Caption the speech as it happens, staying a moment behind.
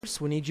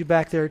We need you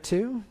back there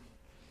too.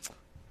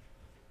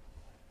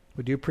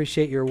 We do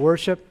appreciate your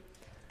worship,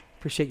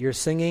 appreciate your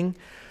singing.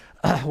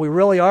 We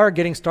really are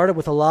getting started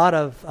with a lot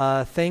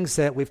of things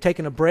that we've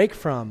taken a break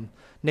from.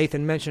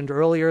 Nathan mentioned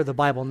earlier the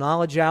Bible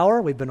Knowledge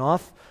Hour. We've been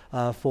off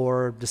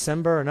for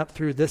December and up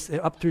through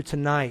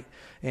tonight,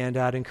 and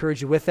I'd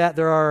encourage you with that.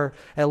 There are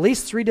at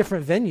least 3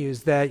 different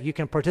venues that you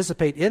can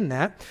participate in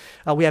that.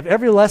 We have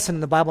every lesson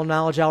in the Bible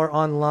Knowledge Hour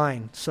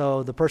online,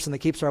 so the person that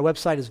keeps our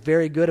website is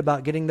very good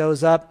about getting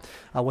those up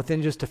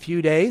within just a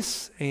few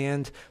days,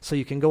 and so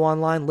you can go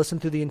online, listen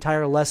to the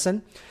entire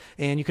lesson,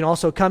 and you can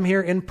also come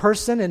here in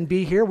person and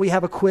be here. We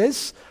have a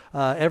quiz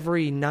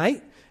every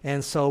night.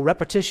 And so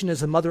repetition is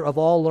the mother of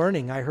all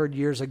learning, I heard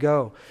years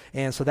ago.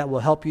 And so that will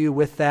help you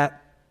with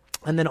that.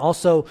 And then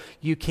also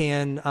you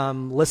can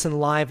listen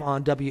live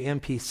on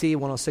WMPC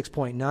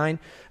 106.9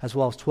 as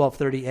well as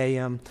 12:30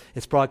 a.m.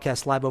 It's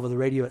broadcast live over the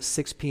radio at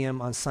 6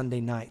 p.m. on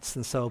Sunday nights.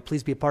 And so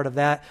please be a part of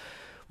that.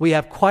 We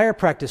have choir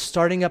practice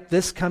starting up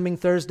this coming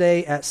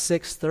Thursday at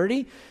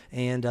 6:30,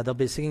 and they'll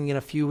be singing in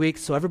a few weeks.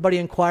 So everybody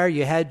in choir,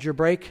 you had your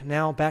break,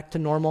 now back to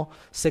normal,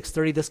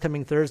 6:30 this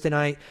coming Thursday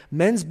night.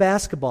 Men's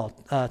basketball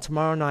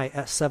tomorrow night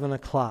at 7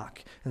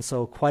 o'clock, and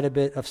so quite a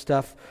bit of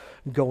stuff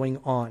going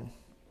on.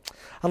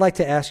 I'd like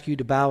to ask you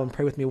to bow and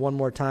pray with me one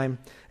more time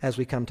as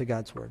we come to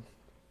God's Word.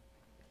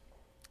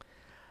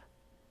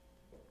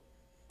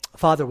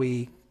 Father,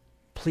 we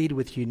plead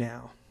with you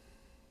now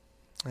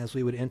as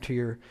we would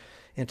enter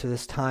into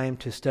this time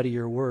to study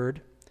your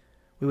word.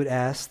 We would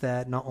ask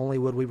that not only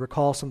would we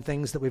recall some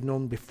things that we've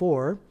known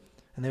before,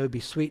 and they would be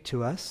sweet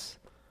to us,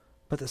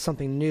 but that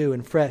something new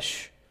and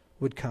fresh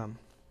would come.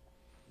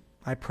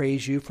 I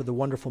praise you for the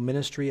wonderful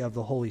ministry of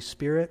the Holy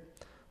Spirit,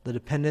 the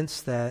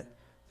dependence that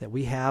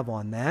we have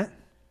on that,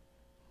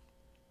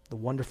 the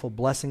wonderful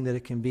blessing that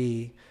it can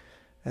be.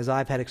 As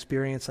I've had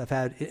experience,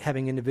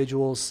 having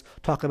individuals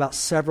talk about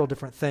several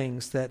different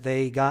things that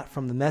they got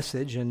from the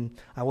message, and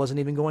I wasn't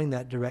even going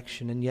that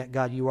direction, and yet,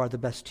 God, you are the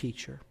best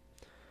teacher.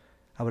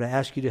 I would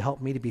ask you to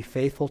help me to be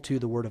faithful to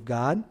the Word of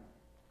God.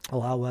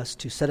 Allow us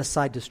to set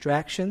aside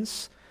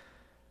distractions,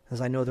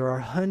 as I know there are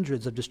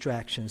hundreds of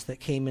distractions that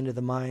came into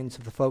the minds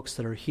of the folks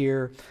that are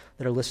here,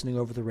 that are listening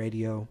over the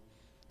radio,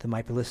 that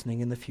might be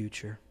listening in the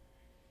future.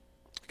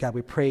 God,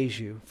 we praise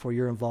you for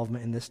your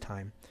involvement in this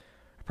time.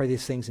 I pray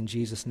these things in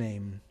Jesus'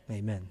 name.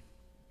 Amen.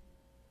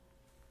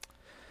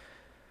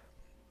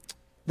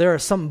 There are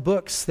some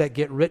books that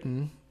get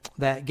written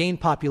that gain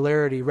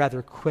popularity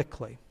rather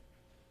quickly.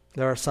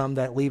 There are some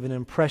that leave an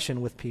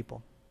impression with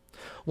people.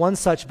 One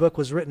such book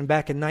was written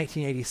back in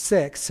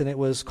 1986, and it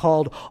was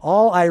called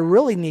All I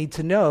Really Need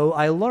to Know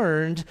I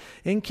Learned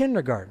in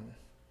Kindergarten.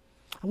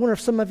 I wonder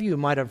if some of you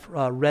might have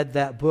read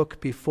that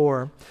book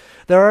before.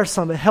 There are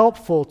some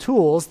helpful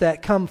tools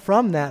that come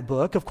from that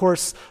book. Of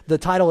course, the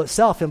title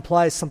itself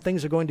implies some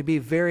things are going to be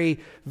very,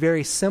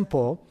 very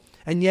simple,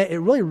 and yet it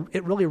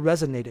really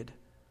resonated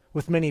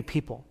with many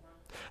people.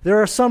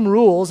 There are some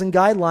rules and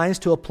guidelines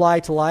to apply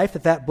to life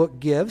that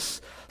book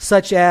gives,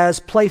 such as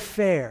play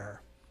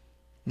fair.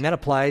 And that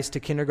applies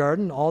to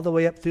kindergarten all the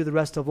way up through the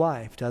rest of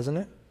life, doesn't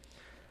it?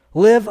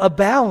 Live a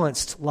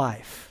balanced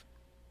life.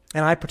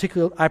 And I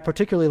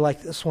particularly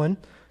like this one,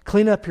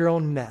 clean up your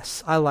own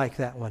mess. I like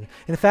that one.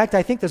 In fact,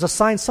 I think there's a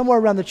sign somewhere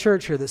around the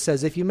church here that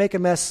says, if you make a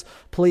mess,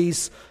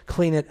 please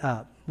clean it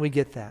up. We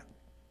get that.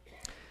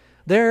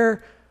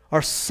 There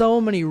are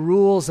so many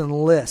rules and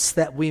lists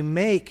that we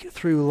make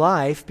through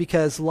life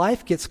because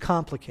life gets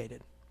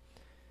complicated.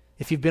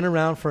 If you've been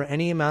around for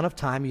any amount of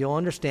time, you'll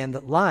understand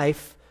that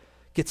life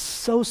gets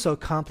so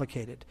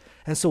complicated.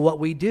 And so what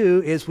we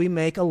do is we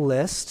make a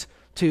list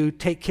to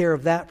take care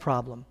of that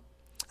problem.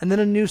 And then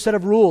a new set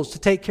of rules to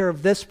take care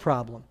of this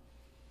problem.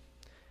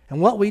 And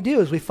what we do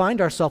is we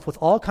find ourselves with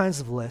all kinds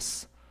of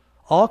lists,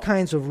 all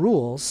kinds of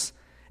rules,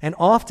 and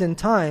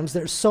oftentimes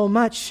there's so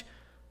much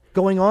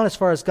going on as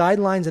far as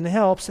guidelines and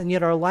helps, and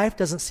yet our life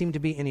doesn't seem to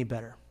be any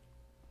better.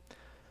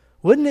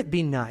 Wouldn't it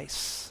be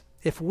nice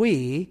if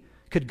we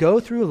could go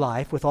through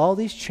life with all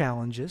these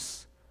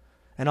challenges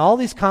and all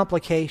these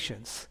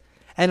complications,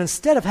 and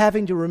instead of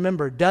having to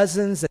remember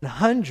dozens and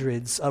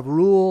hundreds of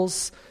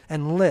rules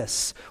and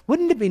lists,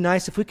 wouldn't it be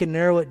nice if we could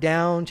narrow it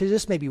down to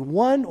just maybe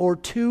 1 or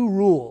 2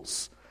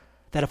 rules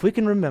that if we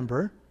can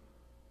remember,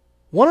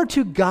 1 or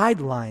 2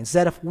 guidelines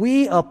that if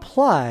we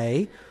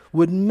apply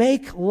would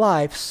make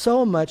life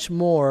so much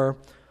more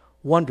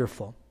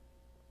wonderful?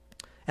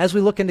 As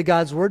we look into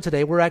God's Word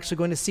today, we're actually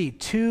going to see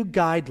 2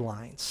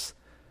 guidelines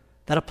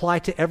that apply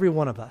to every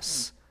one of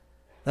us,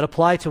 that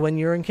apply to when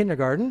you're in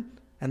kindergarten,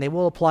 and they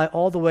will apply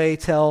all the way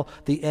till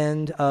the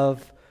end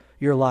of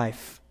your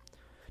life.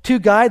 2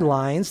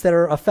 guidelines that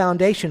are a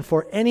foundation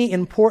for any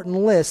important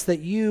list that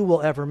you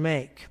will ever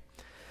make.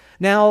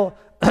 Now,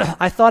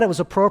 I thought it was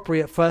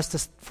appropriate for us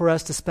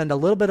to spend a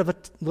little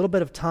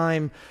bit of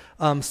time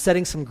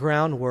setting some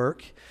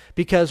groundwork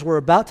because we're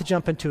about to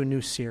jump into a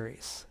new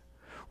series.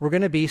 We're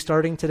going to be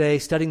starting today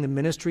studying the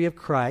ministry of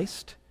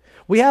Christ.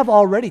 We have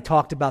already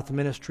talked about the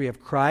ministry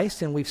of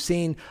Christ, and we've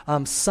seen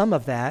some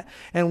of that.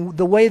 And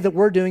the way that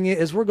we're doing it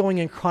is we're going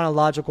in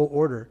chronological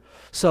order.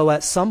 So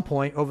at some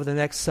point over the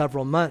next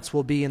several months,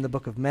 we'll be in the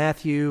book of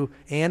Matthew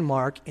and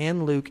Mark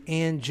and Luke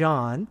and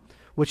John,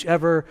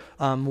 whichever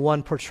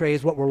one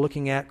portrays what we're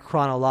looking at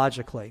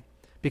chronologically,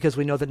 because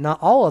we know that not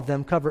all of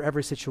them cover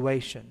every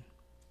situation.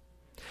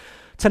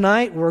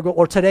 Today,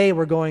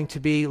 we're going to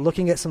be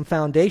looking at some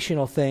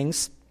foundational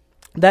things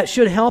that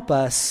should help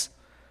us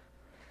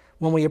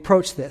when we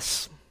approach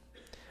this.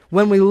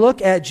 When we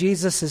look at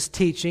Jesus'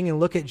 teaching and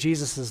look at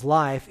Jesus'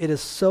 life, it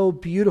is so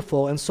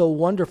beautiful and so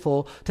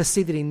wonderful to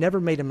see that he never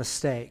made a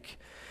mistake.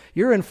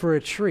 You're in for a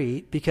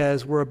treat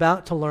because we're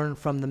about to learn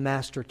from the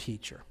master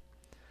teacher.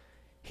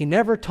 He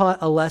never taught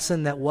a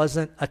lesson that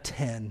wasn't a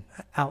 10,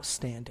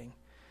 outstanding.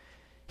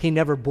 He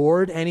never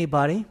bored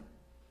anybody,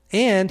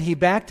 and he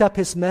backed up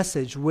his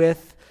message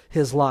with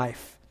his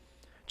life.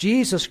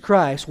 Jesus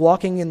Christ,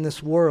 walking in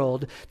this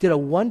world, did a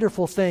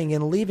wonderful thing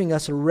in leaving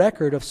us a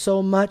record of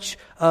so much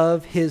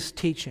of his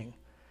teaching.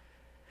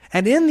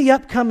 And in the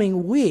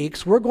upcoming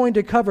weeks, we're going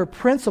to cover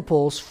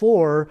principles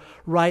for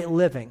right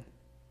living.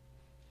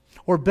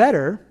 Or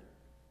better,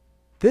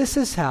 this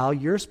is how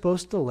you're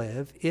supposed to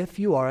live if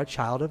you are a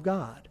child of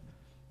God.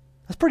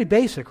 That's pretty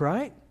basic,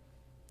 right?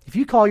 If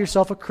you call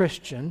yourself a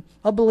Christian,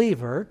 a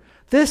believer,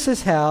 this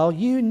is how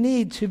you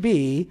need to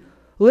be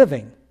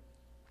living.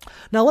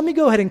 Now, let me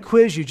go ahead and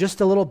quiz you just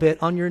a little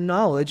bit on your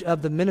knowledge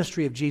of the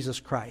ministry of Jesus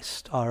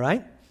Christ, all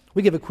right?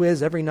 We give a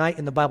quiz every night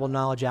in the Bible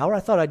Knowledge Hour. I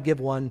thought I'd give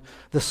one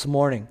this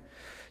morning.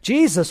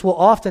 Jesus will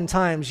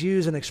oftentimes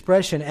use an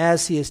expression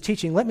as he is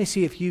teaching. Let me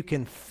see if you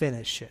can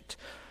finish it.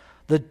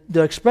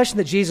 The expression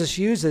that Jesus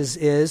uses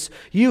is,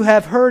 "You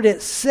have heard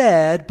it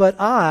said, but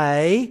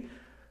I..."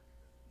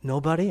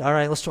 Nobody? All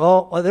right,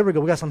 there we go.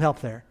 We got some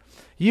help there.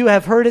 "You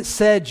have heard it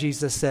said,"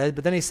 Jesus said,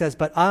 but then he says,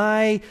 "But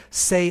I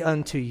say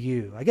unto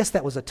you." I guess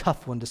that was a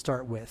tough one to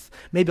start with.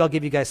 Maybe I'll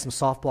give you guys some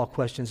softball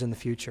questions in the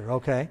future,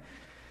 okay?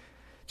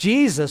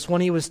 Jesus,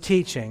 when he was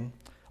teaching,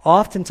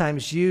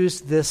 oftentimes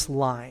used this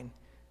line.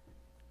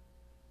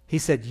 He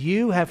said,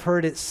 "You have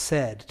heard it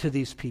said," to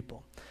these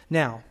people.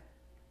 Now,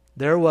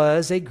 there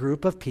was a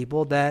group of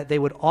people that they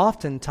would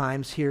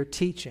oftentimes hear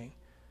teaching.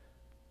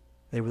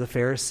 They were the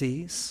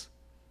Pharisees.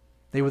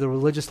 They were the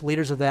religious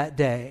leaders of that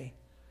day.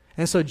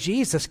 And so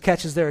Jesus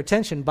catches their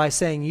attention by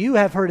saying, "You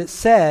have heard it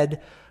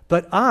said,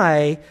 but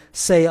I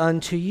say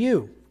unto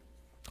you."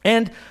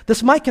 And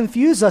this might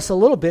confuse us a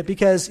little bit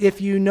because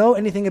if you know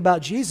anything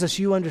about Jesus,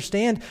 you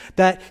understand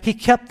that he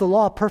kept the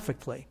law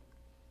perfectly.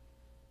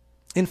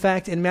 In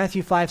fact, in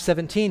Matthew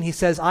 5:17, he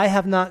says, "I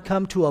have not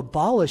come to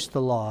abolish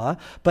the law,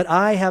 but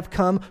I have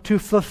come to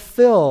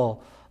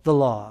fulfill the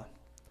law."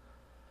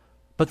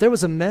 But there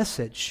was a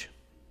message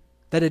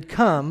that had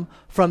come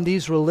from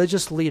these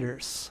religious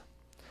leaders.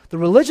 The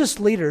religious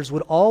leaders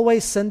would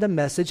always send a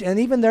message, and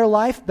even their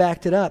life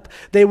backed it up.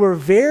 They were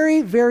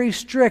very, very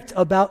strict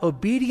about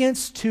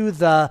obedience to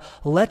the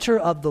letter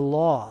of the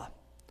law.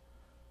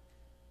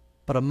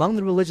 But among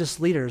the religious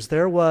leaders,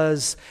 there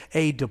was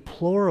a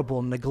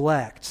deplorable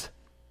neglect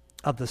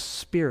of the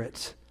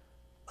spirit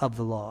of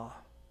the law.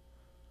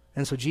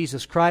 And so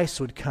Jesus Christ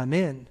would come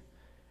in,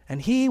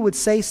 and he would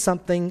say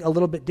something a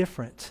little bit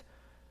different.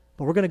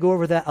 But we're going to go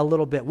over that a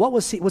little bit. What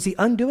was he? Was he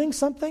undoing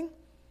something?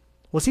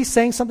 Was he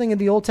saying something in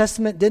the Old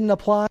Testament didn't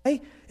apply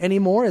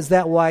anymore? Is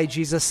that why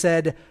Jesus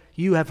said,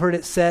 "You have heard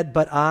it said,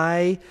 but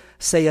I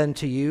say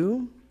unto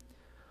you"?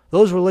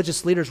 Those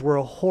religious leaders were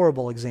a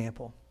horrible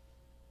example.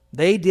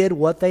 They did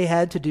what they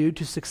had to do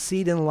to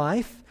succeed in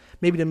life,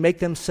 maybe to make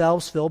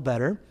themselves feel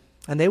better,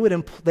 and they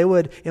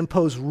would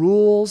impose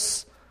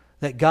rules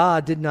that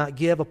God did not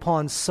give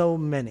upon so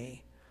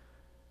many.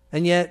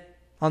 And yet,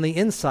 on the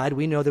inside,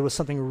 we know there was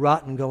something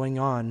rotten going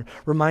on.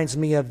 Reminds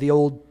me of the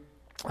old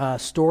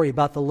story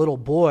about the little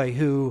boy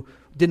who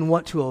didn't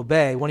want to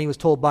obey when he was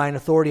told by an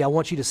authority, "I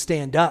want you to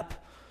stand up."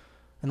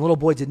 And the little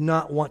boy did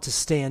not want to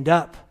stand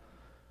up.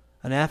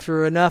 And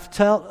after enough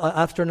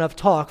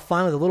talk,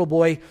 finally the little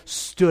boy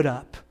stood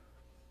up.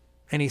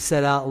 And he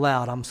said out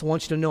loud, "I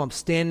want you to know I'm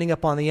standing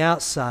up on the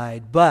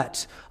outside,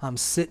 but I'm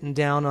sitting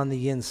down on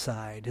the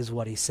inside," is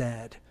what he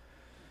said.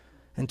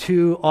 And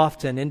too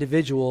often,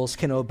 individuals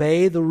can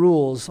obey the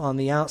rules on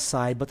the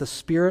outside, but the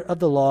spirit of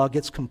the law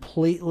gets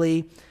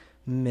completely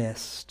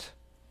missed.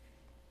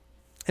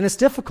 And it's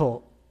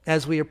difficult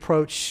as we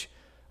approach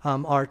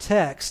our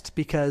text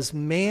because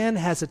man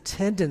has a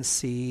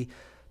tendency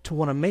to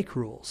want to make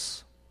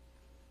rules.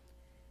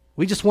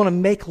 We just want to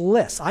make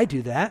lists. I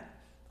do that.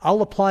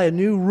 I'll apply a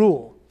new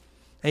rule,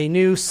 a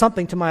new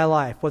something to my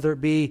life, whether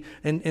it be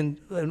in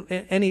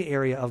any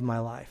area of my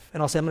life.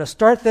 And I'll say, I'm going to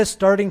start this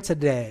starting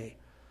today.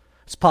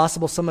 It's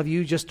possible some of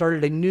you just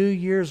started a New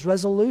Year's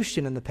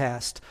resolution in the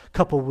past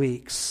couple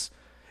weeks.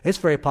 It's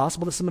very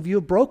possible that some of you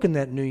have broken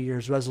that New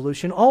Year's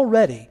resolution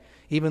already,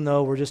 even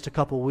though we're just a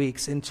couple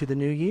weeks into the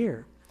new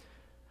year.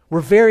 We're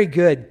very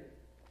good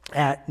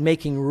at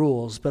making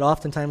rules, but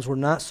oftentimes we're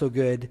not so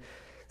good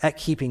at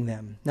keeping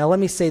them. Now let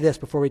me say this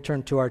before we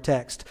turn to our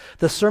text.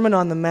 The Sermon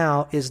on the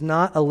Mount is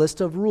not a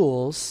list of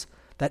rules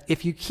that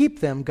if you keep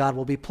them, God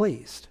will be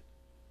pleased.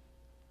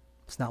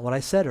 It's not what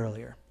I said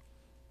earlier.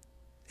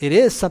 It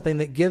is something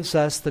that gives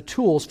us the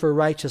tools for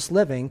righteous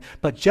living,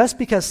 but just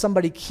because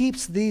somebody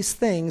keeps these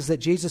things that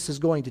Jesus is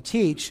going to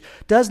teach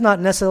does not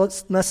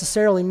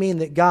necessarily mean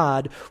that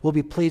God will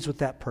be pleased with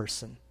that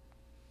person.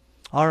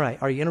 All right,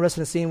 are you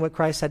interested in seeing what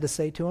Christ had to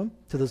say to him?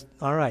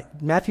 All right,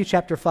 Matthew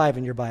chapter 5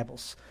 in your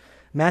Bibles.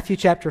 Matthew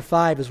chapter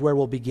 5 is where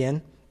we'll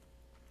begin.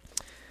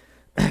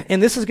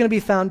 And this is going to be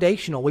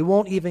foundational. We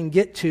won't even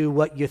get to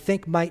what you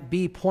think might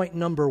be point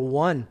number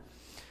 1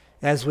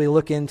 as we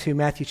look into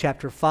Matthew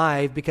chapter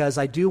 5, because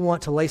I do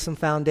want to lay some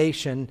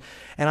foundation,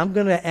 and I'm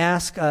going to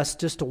ask us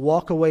just to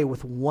walk away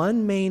with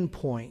one main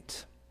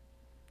point,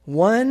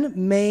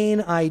 one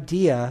main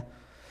idea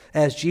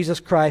as Jesus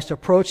Christ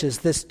approaches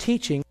this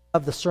teaching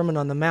of the Sermon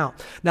on the Mount.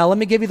 Now, let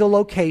me give you the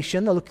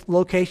location. The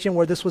location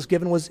where this was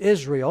given was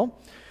Israel.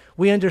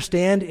 We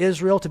understand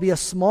Israel to be a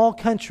small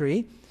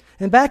country,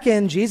 and back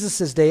in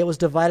Jesus' day, it was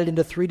divided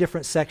into 3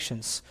 different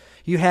sections.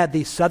 You had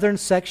the southern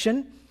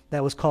section,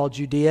 that was called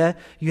Judea.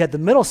 You had the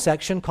middle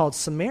section called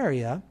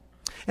Samaria.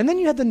 And then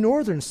you had the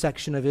northern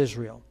section of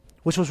Israel,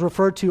 which was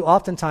referred to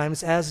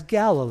oftentimes as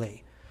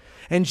Galilee.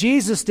 And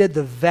Jesus did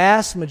the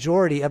vast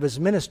majority of his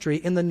ministry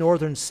in the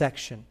northern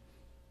section.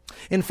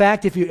 In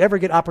fact, if you ever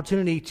get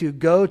opportunity to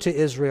go to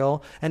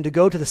Israel and to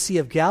go to the Sea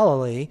of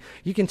Galilee,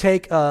 you can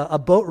take a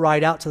boat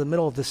ride out to the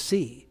middle of the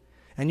sea.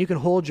 And you can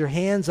hold your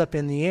hands up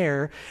in the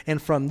air, and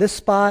from this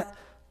spot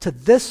to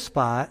this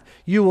spot,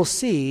 you will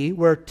see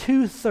where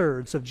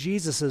 2/3 of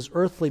Jesus'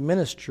 earthly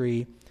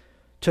ministry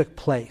took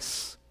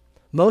place.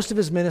 Most of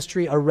his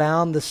ministry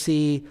around the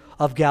Sea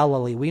of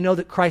Galilee. We know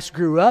that Christ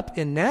grew up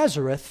in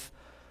Nazareth,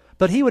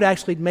 but he would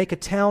actually make a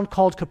town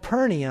called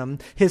Capernaum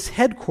his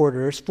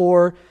headquarters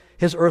for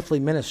his earthly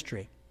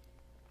ministry.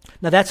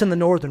 Now that's in the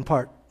northern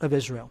part of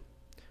Israel.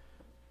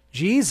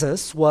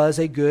 Jesus was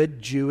a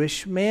good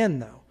Jewish man,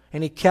 though,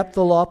 and he kept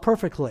the law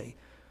perfectly.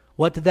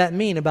 What did that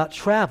mean about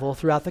travel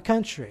throughout the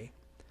country?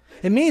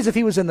 It means if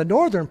he was in the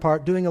northern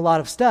part doing a lot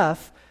of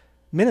stuff,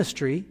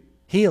 ministry,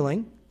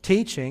 healing,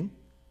 teaching,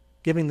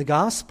 giving the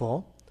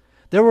gospel,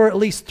 there were at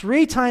least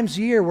 3 times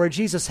a year where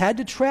Jesus had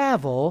to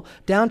travel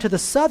down to the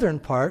southern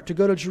part to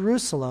go to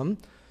Jerusalem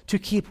to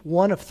keep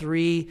one of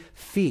 3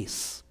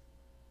 feasts.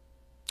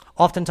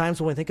 Oftentimes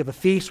when we think of a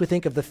feast, we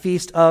think of the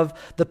feast of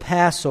the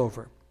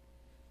Passover.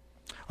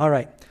 All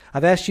right.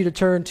 I've asked you to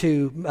turn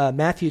to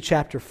Matthew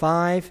chapter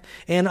 5,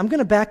 and I'm going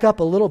to back up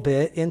a little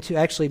bit into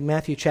actually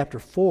Matthew chapter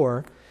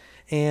 4,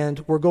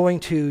 and we're going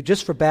to,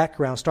 just for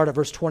background, start at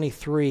verse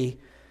 23,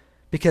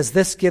 because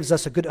this gives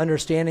us a good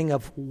understanding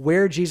of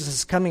where Jesus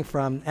is coming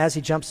from as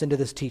he jumps into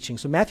this teaching.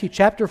 So Matthew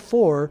chapter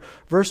 4,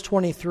 verse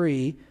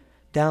 23,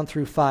 down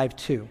through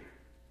 5:2.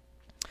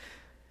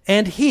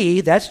 And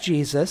he, that's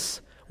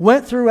Jesus,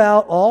 went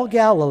throughout all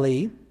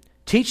Galilee,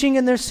 teaching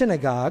in their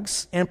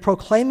synagogues and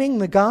proclaiming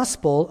the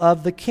gospel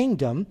of the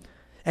kingdom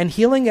and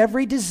healing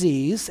every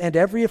disease and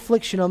every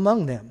affliction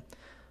among them.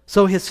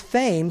 So his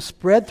fame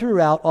spread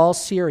throughout all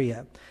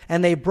Syria,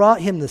 and they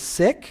brought him the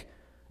sick,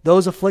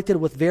 those afflicted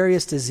with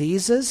various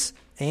diseases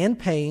and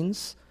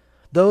pains,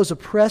 those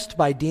oppressed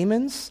by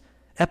demons,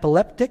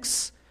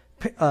 epileptics,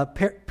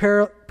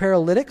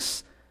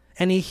 paralytics,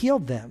 and he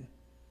healed them.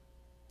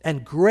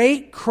 And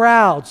great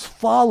crowds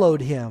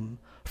followed him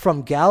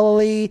from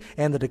Galilee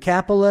and the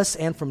Decapolis,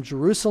 and from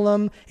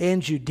Jerusalem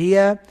and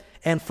Judea,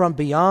 and from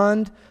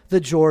beyond the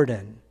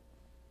Jordan.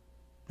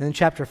 And then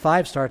chapter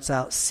 5 starts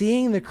out,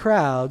 seeing the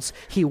crowds,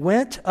 he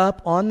went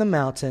up on the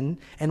mountain,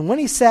 and when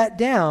he sat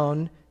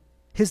down,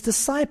 his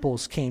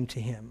disciples came to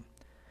him.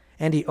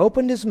 And he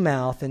opened his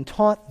mouth and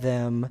taught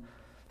them,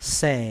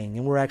 saying,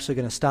 and we're actually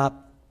going to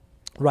stop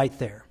right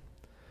there.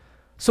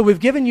 So we've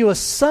given you a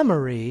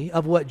summary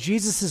of what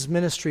Jesus'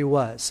 ministry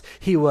was.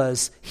 He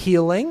was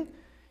healing,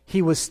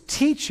 he was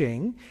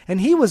teaching,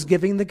 and he was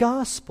giving the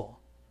gospel.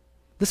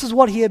 This is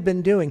what he had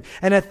been doing.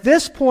 And at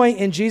this point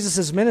in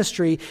Jesus'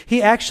 ministry,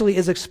 he actually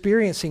is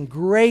experiencing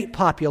great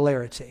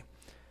popularity.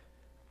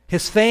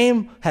 His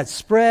fame had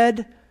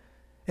spread,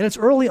 and it's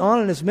early on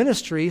in his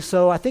ministry,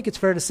 so I think it's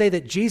fair to say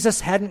that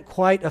Jesus hadn't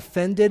quite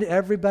offended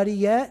everybody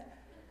yet.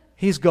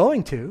 He's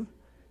going to.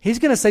 He's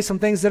going to say some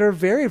things that are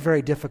very,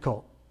 very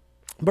difficult.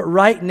 But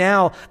right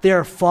now, they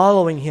are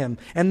following him,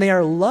 and they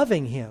are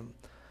loving him.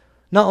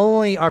 Not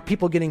only are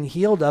people getting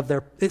healed of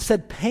their, it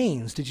said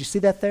pains. Did you see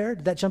that there?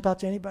 Did that jump out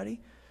to anybody?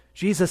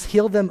 Jesus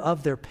healed them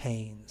of their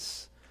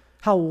pains.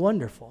 How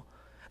wonderful.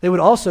 They would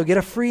also get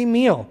a free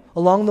meal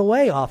along the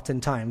way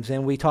oftentimes,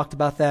 and we talked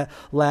about that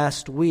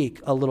last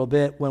week a little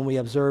bit when we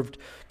observed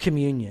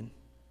communion.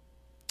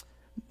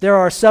 There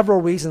are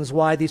several reasons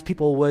why these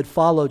people would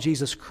follow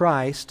Jesus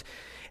Christ,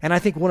 and I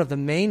think one of the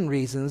main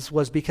reasons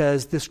was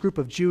because this group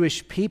of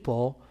Jewish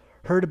people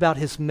heard about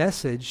his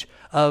message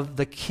of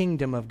the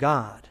kingdom of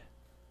God.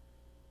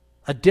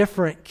 A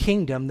different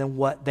kingdom than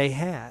what they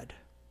had.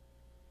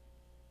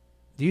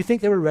 Do you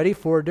think they were ready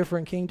for a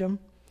different kingdom?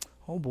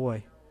 Oh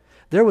boy.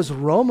 There was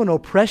Roman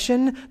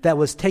oppression that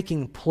was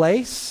taking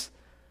place.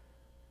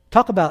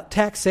 Talk about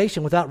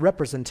taxation without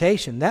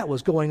representation. That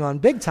was going on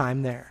big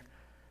time there.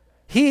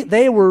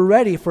 They were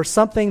ready for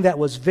something that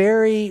was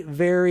very,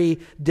 very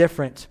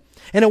different.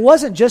 And it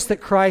wasn't just that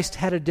Christ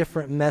had a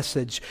different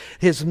message.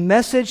 His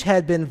message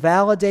had been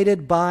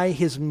validated by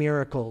his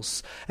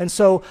miracles. And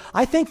so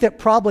I think that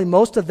probably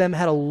most of them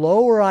had a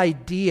lower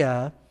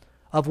idea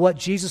of what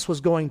Jesus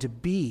was going to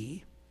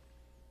be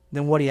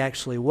than what he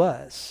actually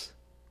was.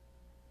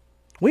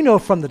 We know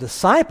from the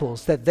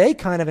disciples that they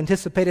kind of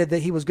anticipated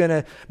that he was going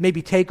to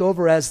maybe take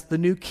over as the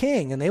new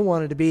king, and they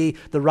wanted to be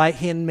the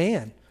right-hand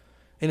man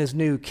in his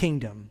new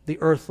kingdom, the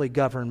earthly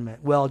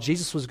government. Well,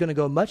 Jesus was going to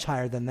go much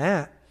higher than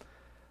that.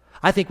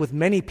 I think with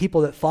many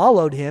people that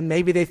followed him,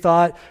 maybe they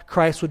thought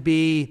Christ would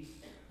be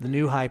the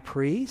new high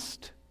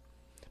priest.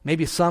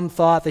 Maybe some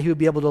thought that he would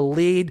be able to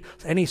lead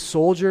any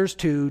soldiers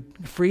to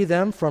free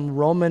them from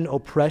Roman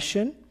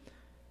oppression.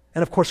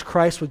 And of course,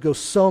 Christ would go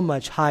so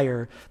much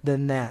higher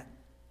than that.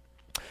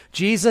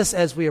 Jesus,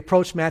 as we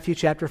approach Matthew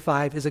chapter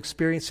 5, is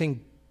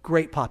experiencing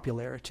great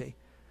popularity.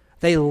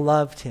 They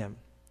loved him.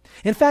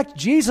 In fact,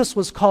 Jesus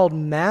was called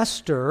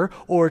master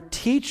or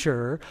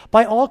teacher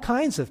by all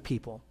kinds of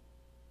people.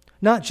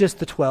 Not just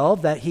the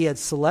 12 that he had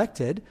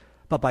selected,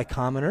 but by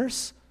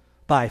commoners,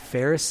 by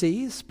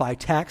Pharisees, by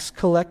tax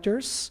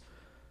collectors.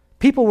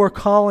 People were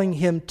calling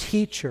him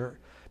teacher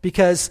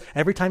because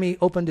every time he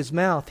opened his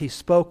mouth, he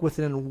spoke with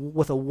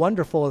a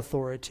wonderful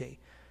authority.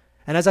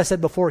 And as I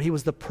said before, he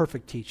was the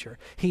perfect teacher.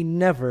 He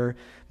never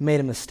made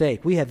a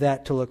mistake. We have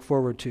that to look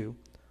forward to.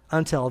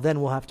 Until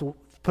then, we'll have to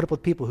put up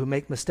with people who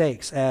make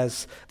mistakes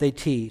as they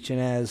teach and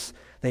as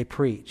they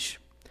preach.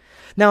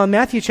 Now, in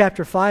Matthew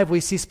chapter 5,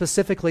 we see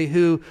specifically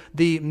who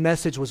the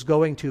message was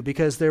going to,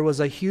 because there was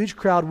a huge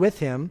crowd with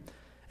him,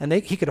 and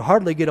he could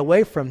hardly get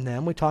away from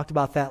them. We talked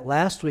about that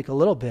last week a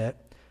little bit.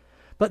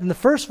 But in the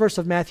first verse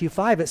of Matthew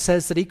 5, it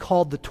says that he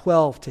called the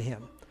 12 to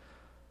him.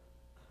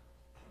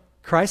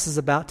 Christ is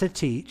about to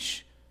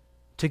teach,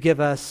 to give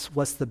us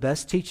what's the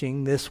best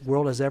teaching this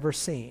world has ever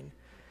seen.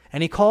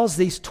 And he calls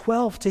these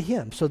 12 to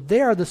him. So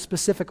they are the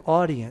specific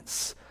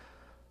audience.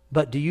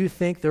 But do you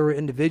think there were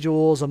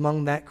individuals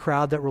among that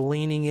crowd that were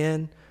leaning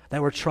in,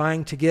 that were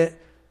trying to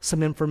get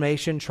some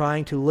information,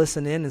 trying to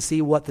listen in and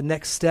see what the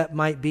next step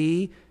might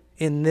be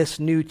in this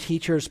new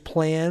teacher's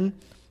plan?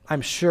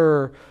 I'm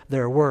sure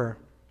there were.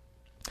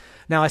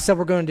 Now, I said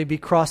we're going to be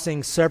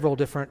crossing several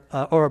different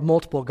or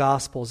multiple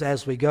gospels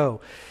as we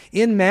go.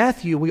 In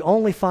Matthew, we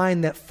only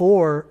find that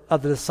 4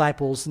 of the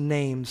disciples'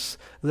 names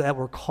that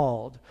were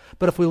called.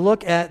 But if we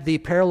look at the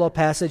parallel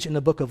passage in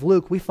the book of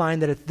Luke, we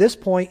find that at this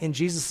point in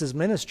Jesus'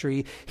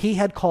 ministry, he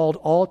had called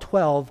all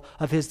 12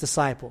 of his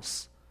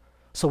disciples.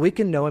 So we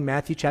can know in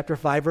Matthew chapter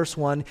 5, verse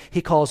 1,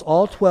 he calls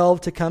all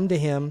 12 to come to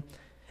him,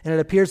 and it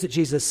appears that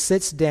Jesus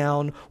sits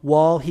down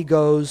while he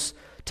goes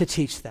to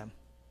teach them.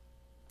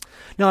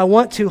 Now, I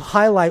want to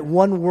highlight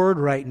one word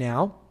right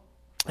now,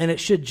 and it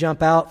should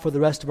jump out for the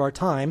rest of our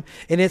time,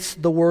 and it's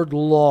the word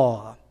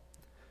law.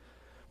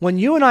 When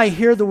you and I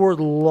hear the word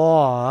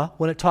law,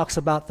 when it talks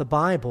about the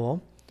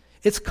Bible,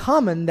 it's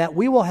common that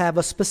we will have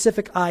a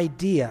specific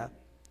idea.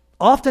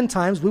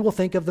 Oftentimes, we will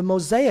think of the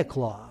Mosaic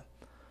Law.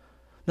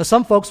 Now,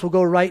 some folks will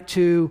go right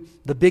to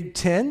the Big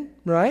Ten,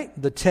 right?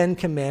 The 10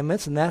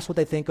 Commandments, and that's what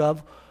they think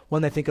of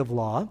when they think of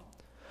law.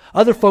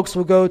 Other folks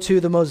will go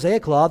to the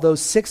Mosaic Law, those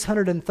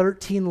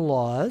 613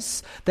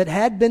 laws that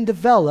had been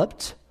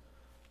developed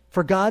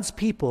for God's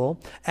people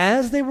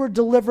as they were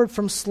delivered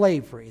from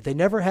slavery. They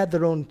didn't have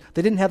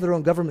their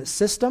own government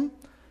system,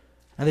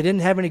 and they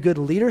didn't have any good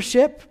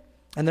leadership,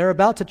 and they're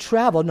about to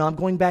travel. Now I'm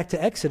going back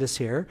to Exodus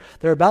here.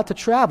 They're about to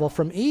travel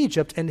from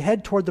Egypt and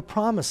head toward the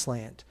Promised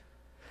Land.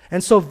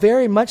 And so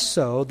very much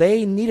so,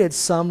 they needed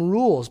some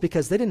rules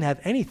because they didn't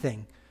have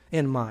anything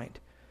in mind.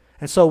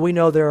 And so we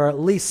know there are at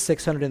least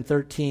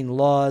 613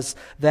 laws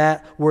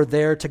that were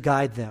there to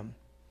guide them.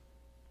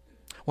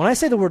 When I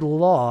say the word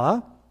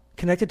law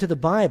connected to the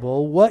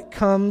Bible, what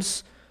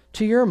comes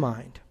to your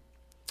mind?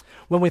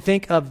 When we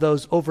think of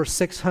those over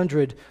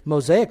 600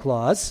 Mosaic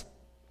laws,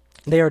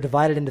 they are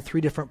divided into 3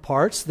 different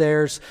parts.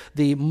 There's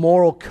the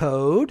moral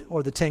code,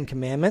 or the 10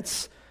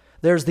 Commandments.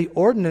 There's the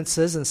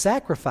ordinances and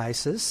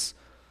sacrifices.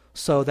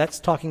 So that's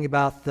talking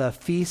about the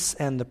feasts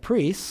and the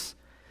priests.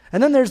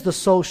 And then there's the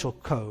social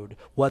code,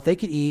 what they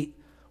could eat,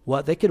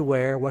 what they could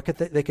wear, what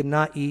they could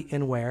not eat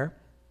and wear,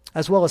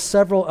 as well as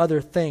several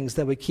other things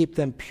that would keep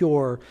them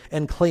pure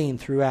and clean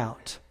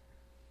throughout.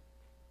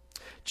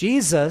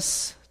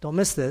 Jesus, don't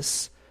miss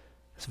this,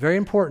 it's very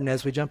important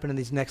as we jump into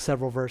these next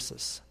several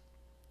verses.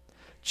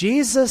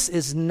 Jesus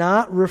is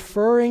not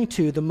referring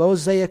to the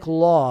Mosaic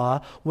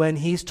Law when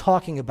he's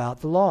talking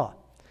about the law.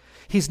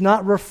 He's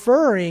not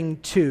referring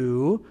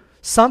to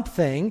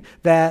something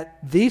that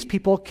these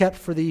people kept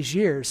for these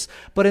years.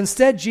 But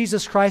instead,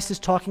 Jesus Christ is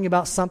talking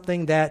about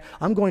something that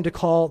I'm going to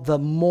call the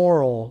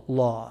moral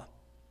law.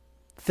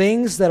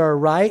 Things that are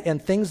right and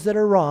things that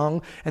are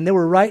wrong, and they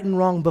were right and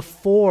wrong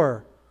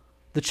before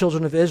the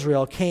children of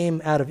Israel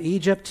came out of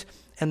Egypt,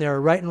 and they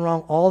are right and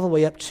wrong all the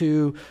way up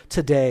to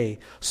today.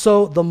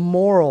 So the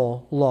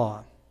moral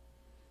law.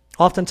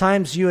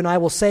 Oftentimes, you and I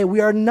will say we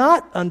are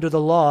not under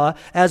the law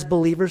as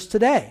believers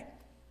today.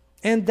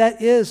 And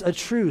that is a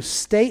true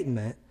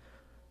statement.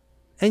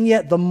 And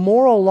yet the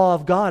moral law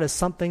of God is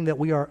something that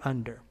we are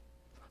under,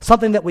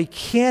 something that we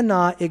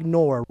cannot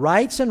ignore.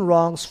 Rights and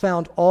wrongs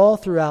found all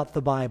throughout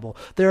the Bible.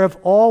 There have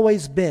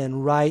always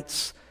been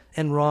rights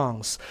and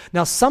wrongs.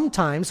 Now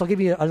sometimes, I'll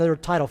give you another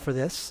title for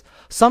this,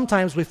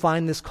 sometimes we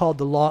find this called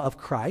the law of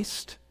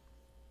Christ.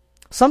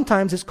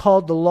 Sometimes it's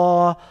called the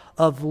law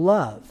of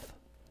love.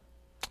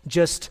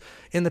 Just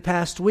in the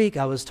past week,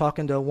 I was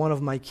talking to one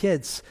of my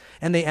kids,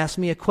 and they asked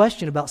me a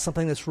question about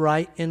something that's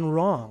right and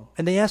wrong.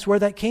 And they asked where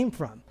that came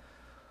from.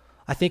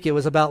 I think it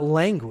was about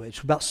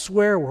language, about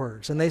swear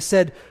words. And they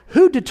said,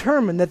 who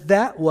determined that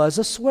that was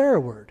a swear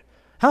word?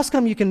 How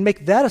come you can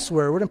make that a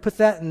swear word and put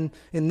that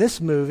in this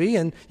movie,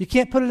 and you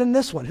can't put it in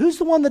this one? Who's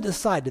the one that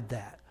decided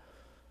that?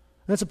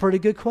 That's a pretty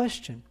good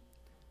question.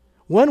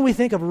 When we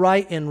think of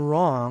right and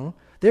wrong,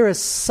 there is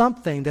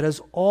something that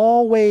has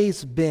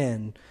always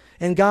been.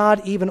 And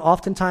God even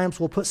oftentimes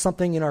will put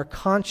something in our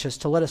conscience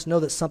to let us know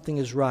that something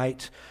is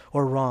right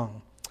or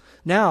wrong.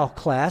 Now,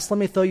 class, let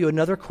me throw you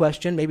another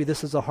question. Maybe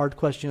this is a hard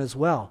question as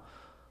well.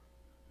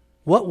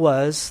 What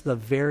was the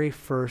very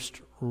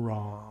first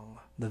wrong?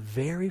 The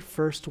very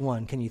first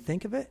one. Can you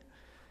think of it?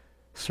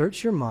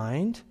 Search your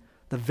mind.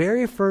 The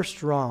very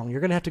first wrong. You're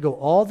going to have to go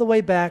all the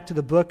way back to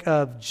the book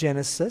of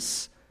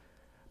Genesis,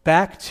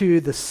 back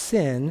to the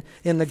sin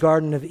in the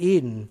Garden of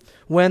Eden,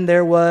 when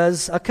there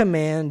was a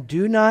command,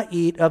 do not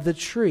eat of the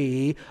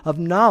tree of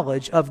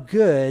knowledge of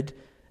good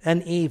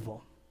and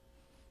evil.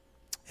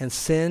 And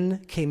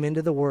sin came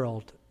into the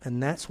world,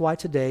 and that's why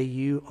today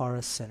you are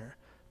a sinner,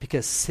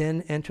 because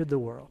sin entered the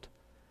world.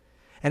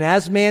 And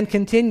as man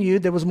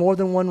continued, there was more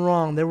than one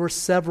wrong. There were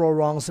several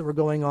wrongs that were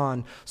going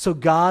on. So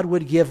God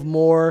would give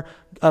more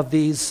of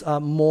these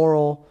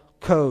moral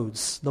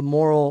codes, the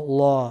moral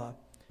law.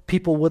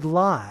 People would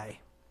lie.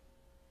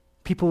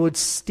 People would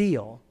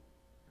steal.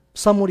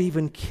 Some would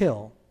even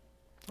kill.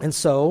 And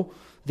so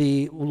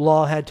the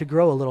law had to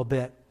grow a little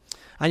bit.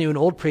 I knew an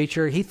old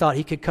preacher, he thought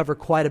he could cover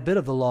quite a bit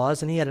of the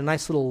laws, and he had a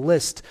nice little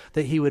list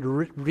that he would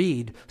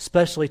read,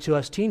 especially to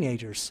us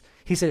teenagers.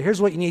 He said, here's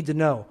what you need to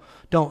know.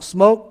 Don't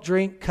smoke,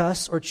 drink,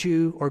 cuss, or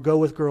chew, or go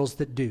with girls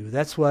that do.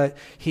 That's what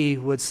he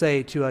would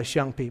say to us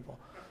young people.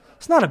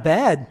 It's not a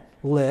bad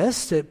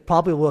list. It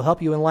probably will help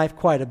you in life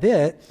quite a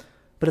bit,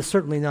 but it's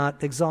certainly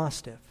not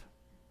exhaustive.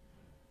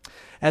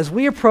 As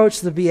we approach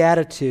the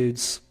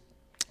Beatitudes,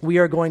 we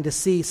are going to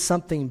see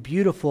something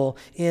beautiful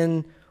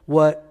in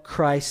what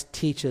Christ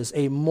teaches,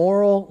 a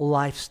moral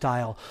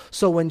lifestyle.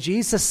 So when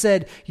Jesus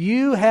said,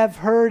 you have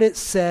heard it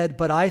said,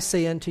 but I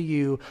say unto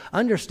you,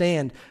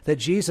 understand that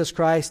Jesus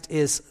Christ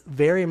is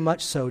very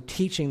much so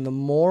teaching the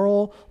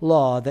moral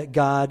law that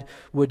God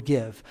would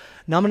give.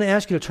 Now I'm going to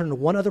ask you to turn to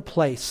one other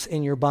place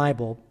in your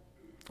Bible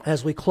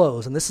as we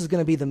close, and this is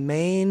going to be the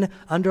main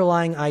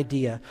underlying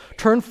idea.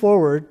 Turn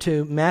forward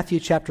to Matthew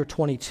chapter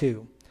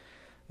 22.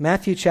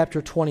 Matthew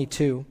chapter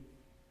 22.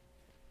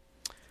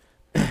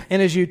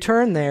 And as you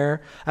turn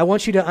there, I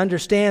want you to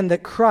understand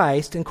that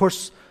Christ, and of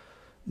course,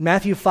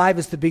 Matthew 5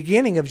 is the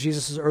beginning of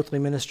Jesus' earthly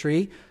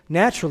ministry.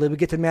 Naturally, we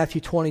get to Matthew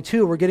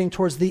 22, we're getting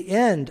towards the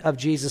end of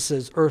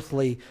Jesus'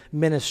 earthly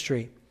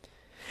ministry.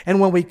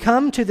 And when we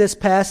come to this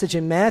passage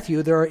in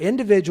Matthew, there are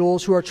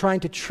individuals who are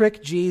trying to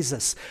trick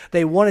Jesus.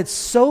 They wanted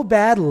so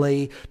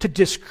badly to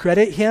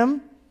discredit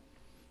him.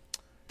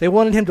 They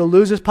wanted him to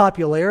lose his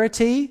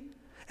popularity.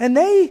 And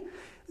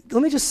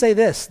let me just say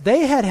this,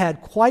 they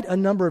had quite a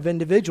number of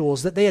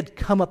individuals that they had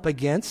come up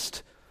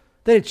against.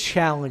 They had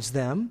challenged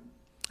them.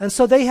 And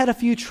so they had a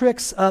few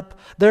tricks up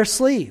their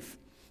sleeve.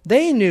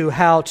 They knew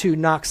how to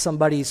knock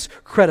somebody's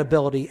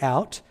credibility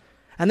out.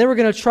 And they were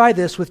going to try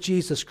this with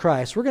Jesus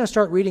Christ. We're going to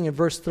start reading in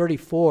verse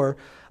 34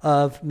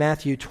 of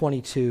Matthew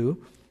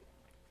 22.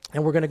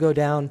 And we're going to go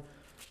down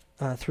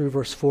through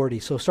verse 40.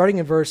 So starting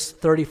in verse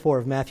 34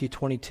 of Matthew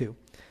 22.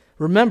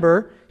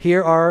 Remember,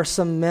 here are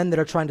some men that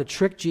are trying to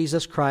trick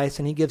Jesus Christ,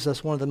 and he gives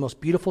us one of the most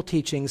beautiful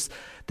teachings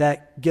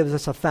that gives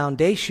us a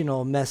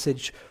foundational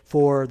message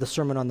for the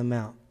Sermon on the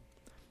Mount.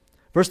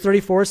 Verse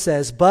 34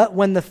 says, but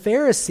when the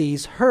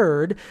Pharisees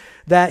heard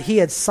that he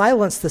had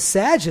silenced the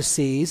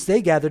Sadducees,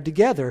 they gathered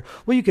together.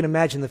 Well, you can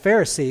imagine the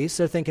Pharisees.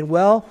 They're thinking,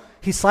 well,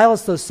 he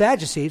silenced those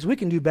Sadducees. We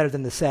can do better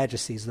than the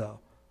Sadducees, though.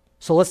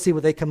 So let's see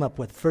what they come up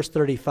with. Verse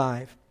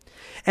 35.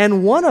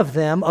 And one of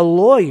them, a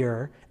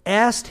lawyer,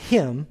 asked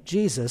him,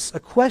 Jesus, a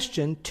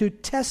question to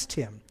test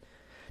him.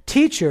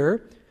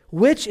 Teacher,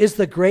 which is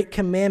the great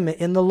commandment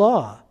in the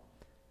law?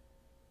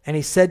 And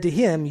he said to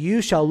him,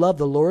 you shall love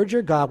the Lord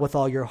your God with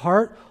all your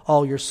heart,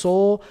 all your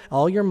soul,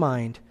 all your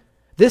mind.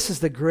 This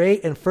is the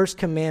great and first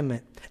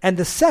commandment. And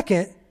the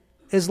second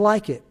is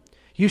like it.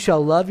 You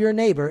shall love your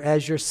neighbor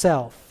as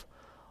yourself.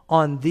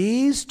 On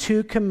these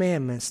two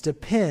commandments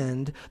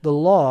depend the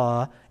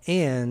law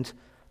and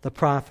the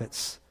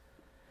prophets.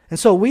 And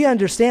so we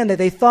understand that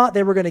they thought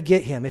they were going to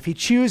get him. If he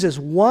chooses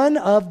one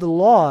of the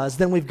laws,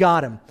 then we've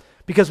got him.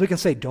 Because we can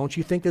say, don't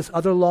you think this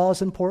other law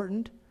is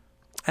important?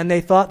 And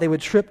they thought they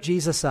would trip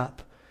Jesus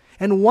up.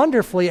 And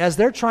wonderfully, as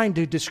they're trying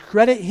to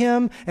discredit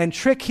him and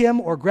trick him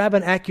or grab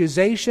an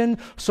accusation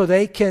so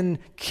they can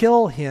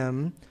kill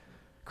him,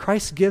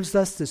 Christ gives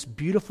us this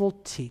beautiful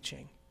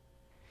teaching.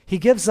 He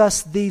gives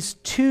us these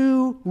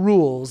two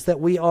rules that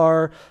we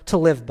are to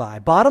live by.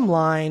 Bottom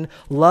line,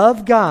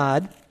 love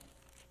God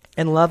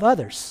and love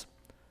others.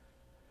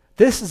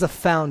 This is a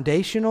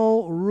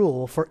foundational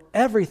rule for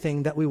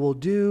everything that we will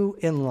do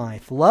in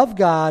life. Love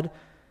God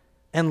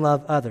and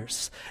love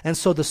others. And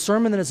so the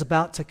sermon that is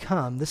about to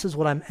come, this is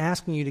what I'm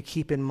asking you to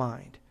keep in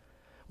mind.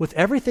 With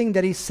everything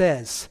that he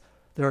says,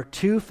 there are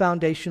two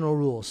foundational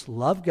rules.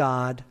 Love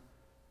God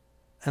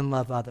and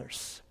love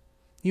others.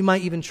 You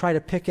might even try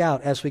to pick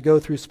out, as we go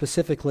through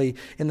specifically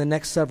in the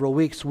next several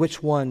weeks,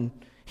 which one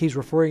he's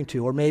referring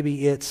to, or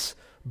maybe it's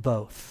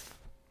both.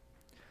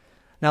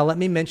 Now, let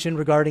me mention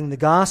regarding the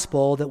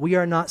gospel that we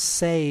are not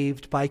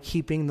saved by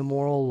keeping the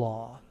moral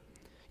law.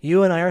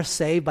 You and I are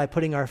saved by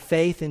putting our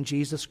faith in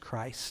Jesus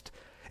Christ.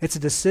 It's a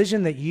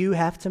decision that you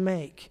have to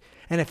make.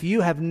 And if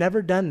you have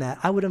never done that,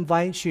 I would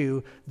invite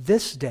you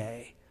this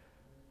day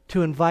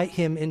to invite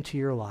him into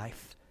your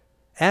life.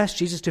 Ask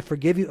Jesus to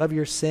forgive you of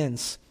your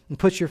sins and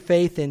put your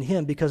faith in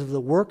him because of the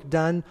work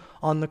done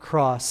on the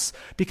cross.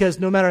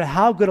 Because no matter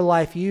how good a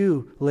life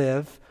you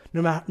live,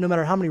 no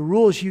matter how many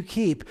rules you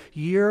keep,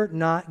 you're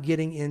not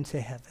getting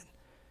into heaven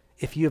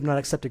if you have not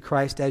accepted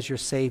Christ as your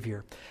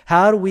Savior.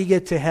 How do we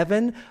get to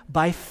heaven?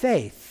 By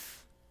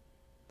faith.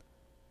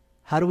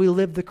 How do we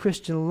live the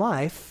Christian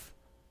life?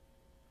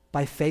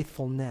 By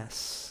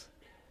faithfulness.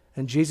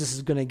 And Jesus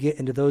is going to get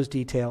into those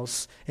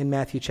details in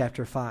Matthew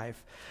chapter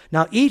 5.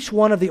 Now, each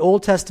one of the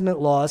Old Testament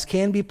laws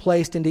can be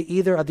placed into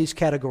either of these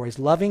categories,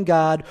 loving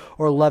God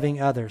or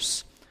loving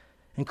others.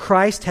 And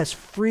Christ has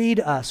freed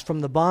us from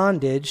the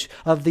bondage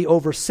of the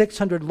over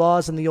 600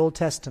 laws in the Old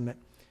Testament.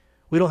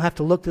 We don't have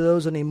to look to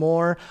those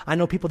anymore. I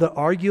know people that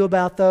argue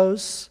about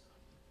those.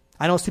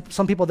 I know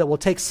some people that will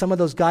take some of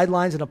those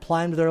guidelines and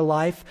apply them to their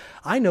life.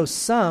 I know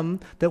some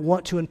that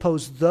want to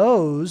impose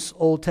those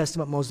Old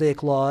Testament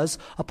Mosaic laws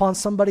upon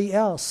somebody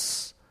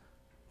else.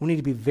 We need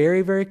to be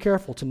very, very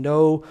careful to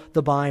know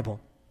the Bible,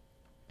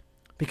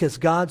 because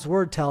God's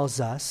Word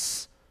tells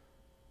us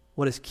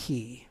what is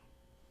key.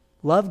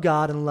 Love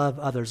God and love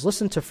others.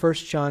 Listen to 1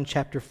 John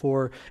chapter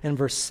 4 and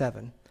verse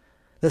 7.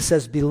 That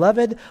says,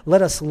 "Beloved,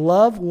 let us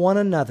love one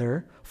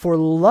another, for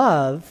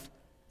love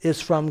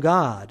is from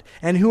God.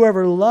 And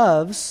whoever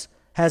loves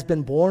has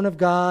been born of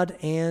God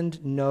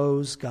and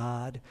knows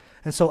God."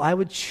 And so I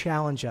would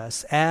challenge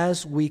us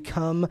as we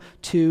come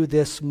to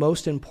this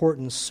most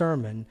important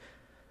sermon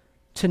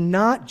to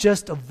not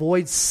just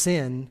avoid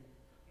sin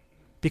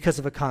because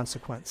of a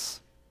consequence.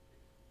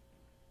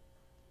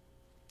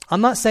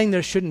 I'm not saying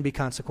there shouldn't be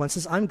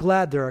consequences. I'm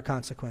glad there are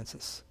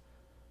consequences.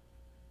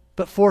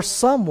 But for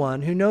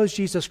someone who knows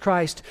Jesus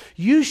Christ,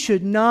 you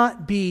should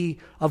not be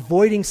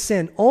avoiding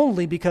sin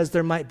only because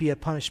there might be a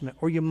punishment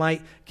or you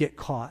might get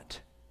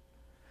caught.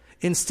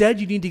 Instead,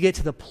 you need to get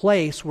to the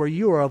place where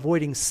you are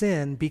avoiding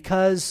sin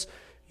because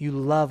you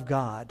love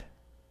God.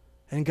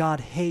 And God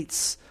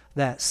hates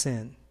that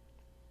sin.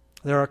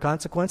 There are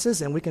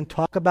consequences, and we can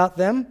talk about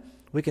them.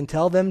 We can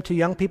tell them to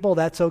young people,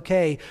 that's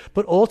okay.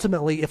 But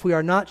ultimately, if we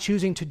are not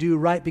choosing to do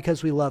right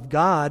because we love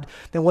God,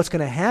 then what's going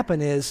to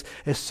happen is,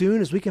 as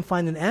soon as we can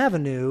find an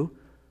avenue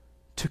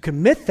to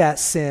commit that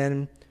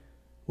sin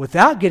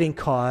without getting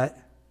caught,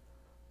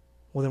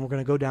 well, then we're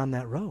going to go down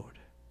that road.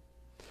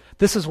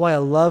 This is why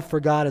a love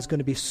for God is going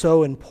to be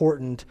so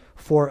important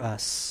for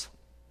us.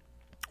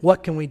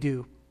 What can we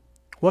do?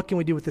 What can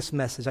we do with this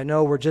message? I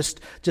know we're just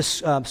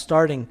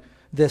starting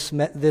this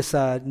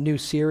new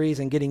series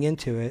and getting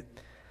into it.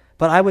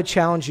 But I would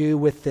challenge you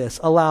with this.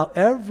 Allow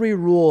every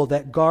rule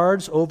that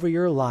guards over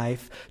your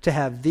life to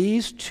have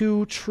these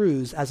two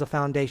truths as a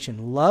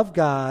foundation. Love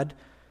God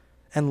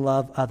and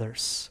love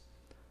others.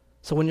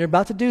 So when you're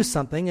about to do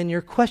something and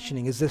you're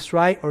questioning, is this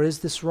right or is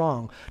this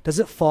wrong? Does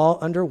it fall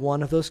under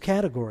one of those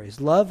categories?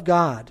 Love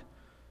God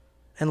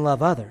and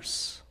love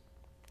others.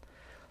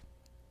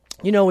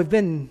 You know, we've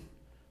been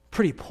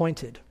pretty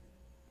pointed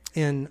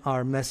in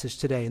our message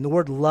today, and the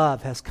word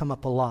love has come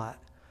up a lot.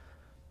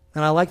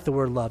 And I like the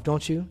word love,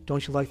 don't you?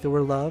 Don't you like the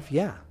word love?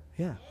 Yeah.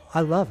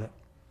 I love it.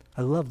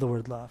 I love the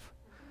word love.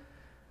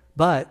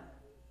 But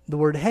the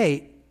word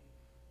hate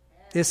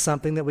is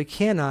something that we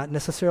cannot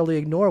necessarily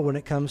ignore when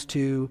it comes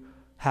to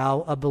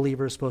how a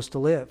believer is supposed to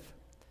live.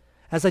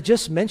 As I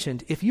just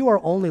mentioned, if you are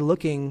only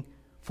looking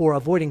for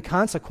avoiding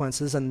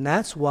consequences and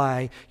that's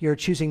why you're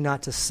choosing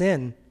not to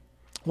sin,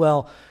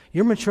 well,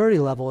 your maturity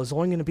level is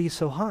only going to be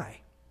so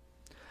high.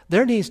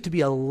 There needs to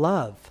be a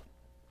love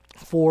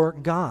for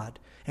God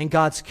and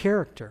God's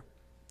character.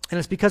 And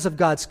it's because of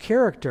God's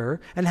character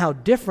and how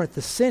different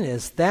the sin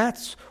is.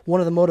 That's one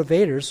of the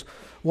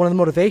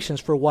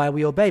motivations for why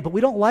we obey. But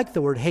we don't like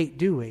the word hate,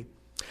 do we?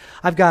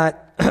 I've got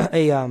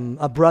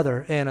a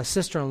brother and a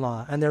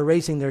sister-in-law, and they're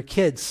raising their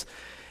kids.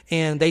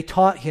 And they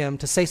taught him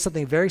to say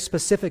something very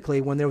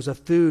specifically when there was a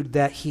food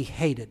that he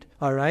hated,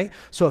 all right?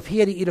 So if he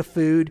had to eat a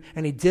food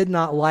and he did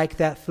not like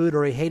that food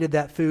or he hated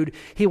that food,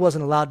 he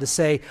wasn't allowed to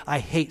say, "I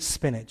hate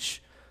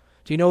spinach."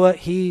 Do Do you know what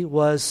he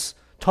was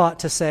taught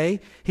to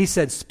say? He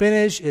said,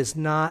 spinach is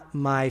not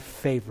my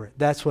favorite.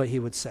 That's what he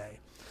would say.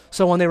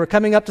 So when they were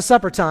coming up to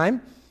supper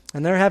time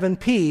and they're having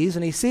peas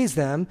and he sees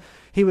them,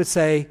 he would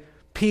say,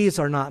 peas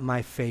are not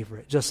my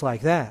favorite, just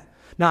like that.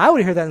 Now I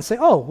would hear that and say,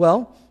 oh,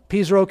 well,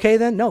 peas are okay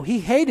then? No, he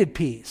hated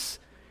peas.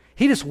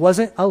 He just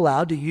wasn't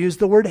allowed to use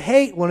the word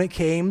hate when it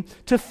came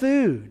to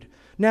food.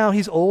 Now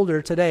he's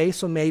older today,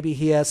 so maybe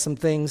he has some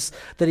things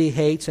that he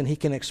hates and he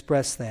can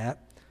express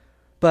that.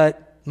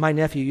 But my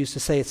nephew used to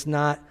say it's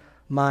not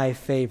my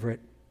favorite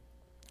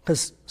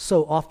because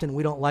so often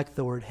we don't like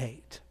the word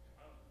hate.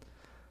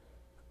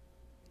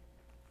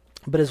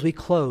 But as we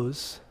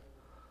close,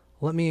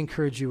 let me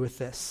encourage you with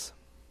this.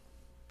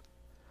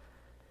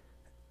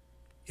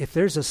 If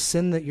there's a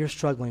sin that you're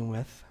struggling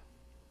with,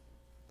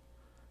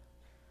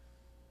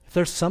 if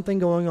there's something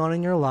going on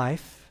in your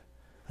life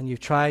and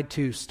you've tried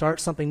to start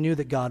something new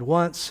that God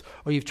wants,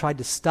 or you've tried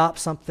to stop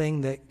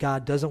something that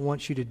God doesn't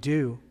want you to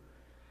do,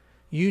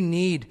 you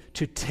need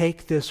to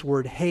take this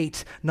word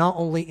hate not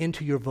only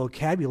into your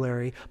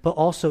vocabulary, but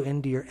also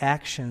into your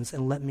actions,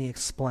 and let me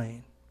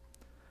explain.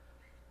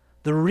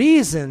 The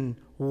reason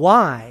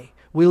why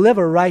we live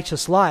a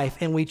righteous life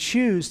and we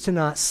choose to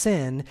not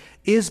sin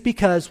is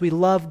because we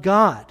love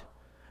God.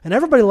 And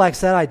everybody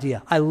likes that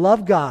idea. I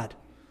love God.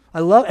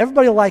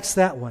 Everybody likes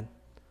that one.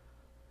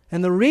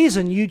 And the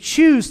reason you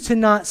choose to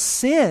not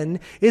sin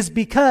is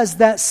because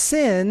that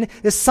sin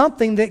is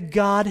something that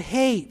God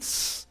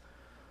hates.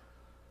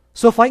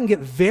 So if I can get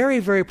very,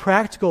 very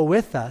practical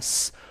with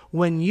us,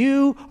 when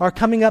you are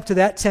coming up to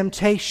that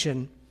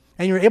temptation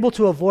and you're able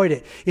to avoid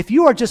it, if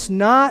you are just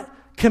not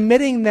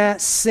committing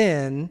that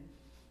sin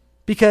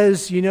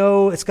because you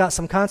know it's got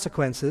some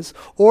consequences,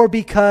 or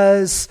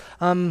because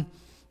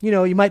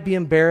you might be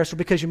embarrassed, or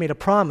because you made a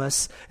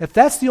promise, if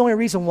that's the only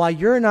reason why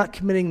you're not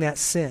committing that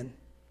sin,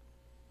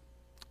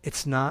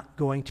 it's not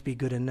going to be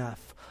good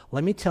enough.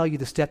 Let me tell you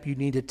the step you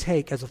need to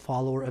take as a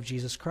follower of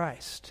Jesus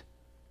Christ.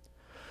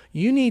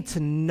 You need to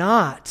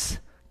not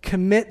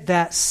commit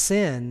that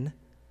sin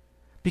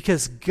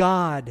because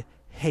God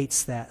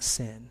hates that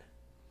sin.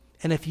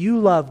 And if you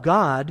love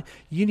God,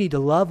 you need to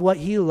love what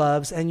He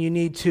loves, and you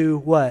need to,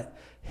 what?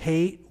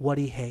 Hate what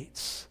He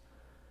hates.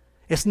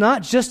 It's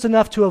not just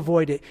enough to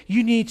avoid it.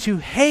 You need to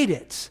hate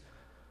it.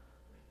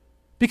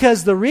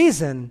 Because the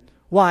reason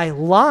why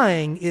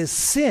lying is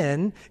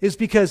sin is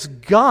because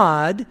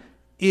God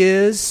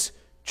is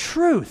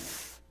truth.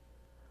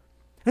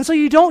 And so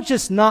you don't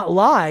just not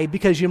lie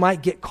because you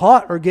might get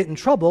caught or get in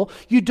trouble.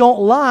 You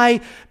don't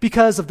lie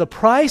because of the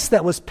price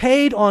that was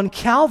paid on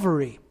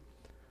Calvary.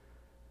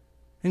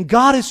 And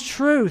God is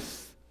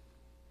truth.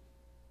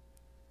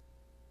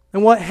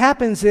 And what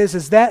happens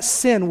is that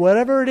sin,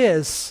 whatever it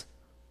is,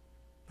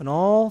 and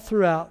all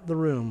throughout the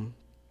room,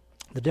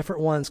 the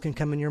different ones can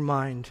come in your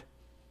mind.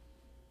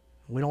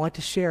 We don't like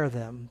to share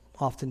them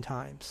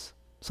oftentimes.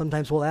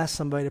 Sometimes we'll ask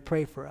somebody to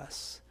pray for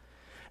us.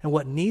 And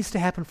what needs to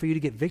happen for you to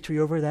get victory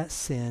over that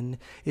sin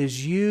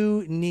is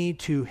you need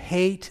to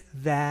hate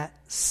that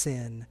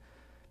sin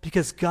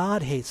because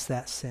God hates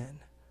that sin.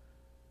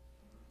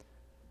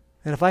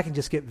 And if I can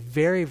just get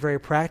very, very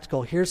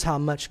practical, here's how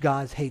much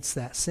God hates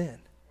that sin.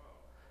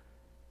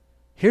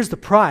 Here's the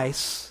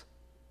price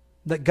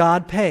that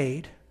God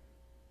paid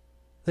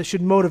that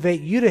should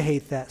motivate you to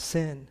hate that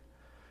sin.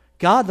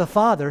 God the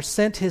Father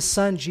sent His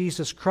Son,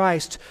 Jesus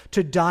Christ,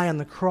 to die on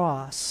the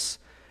cross.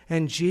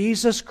 And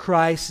Jesus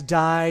Christ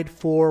died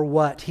for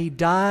what? He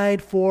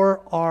died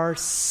for our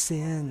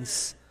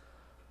sins.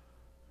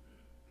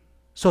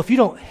 So if you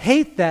don't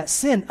hate that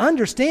sin,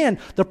 understand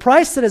the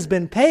price that has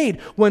been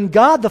paid when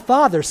God the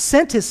Father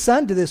sent His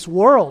Son to this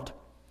world.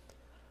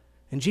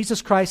 And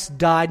Jesus Christ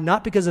died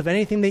not because of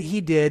anything that He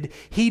did.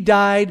 He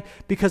died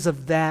because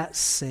of that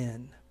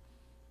sin.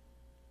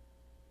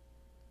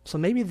 So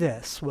maybe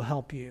this will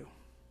help you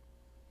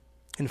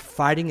in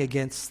fighting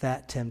against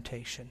that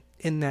temptation,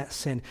 in that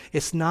sin.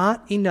 It's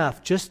not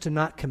enough just to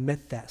not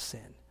commit that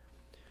sin.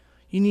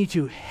 You need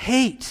to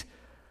hate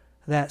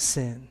that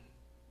sin.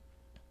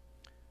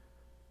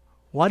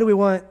 Why do we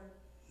want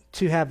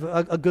to have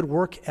a good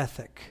work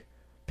ethic?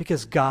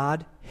 Because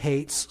God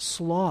hates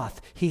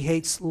sloth. He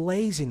hates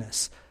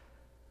laziness.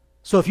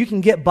 So if you can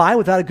get by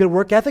without a good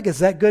work ethic, is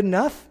that good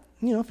enough?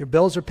 If your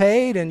bills are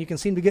paid and you can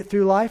seem to get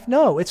through life?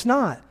 No, it's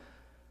not.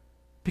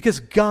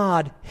 Because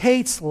God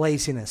hates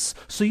laziness.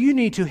 So you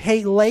need to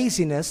hate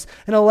laziness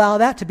and allow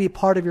that to be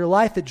part of your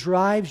life that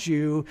drives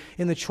you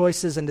in the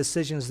choices and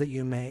decisions that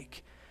you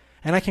make.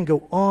 And I can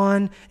go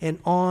on and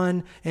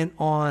on and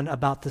on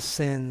about the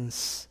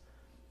sins.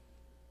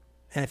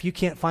 And if you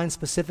can't find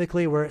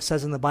specifically where it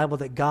says in the Bible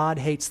that God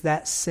hates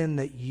that sin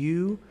that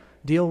you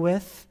deal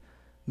with,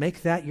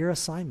 make that your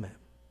assignment.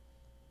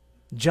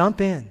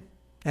 Jump in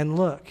and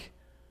look.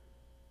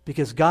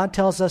 Because God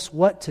tells us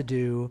what to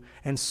do,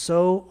 and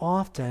so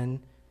often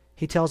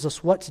He tells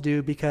us what to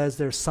do because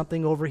there's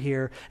something over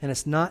here, and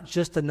it's not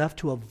just enough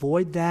to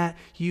avoid that.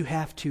 You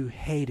have to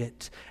hate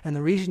it. And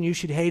the reason you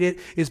should hate it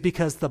is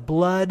because the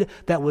blood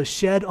that was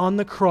shed on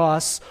the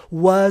cross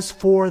was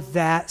for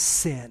that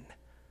sin.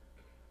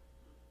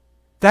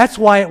 That's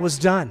why it was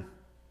done.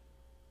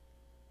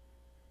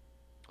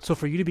 So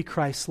for you to be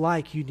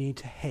Christ-like, you need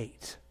to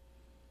hate.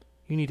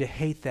 You need to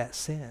hate that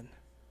sin.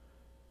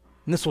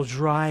 And this will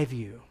drive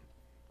you.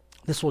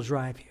 This will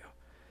drive you.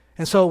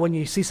 And so when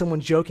you see someone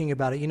joking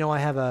about it, I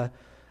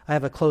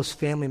have a close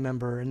family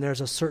member, and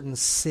there's a certain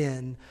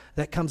sin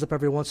that comes up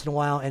every once in a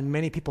while, and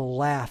many people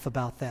laugh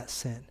about that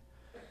sin.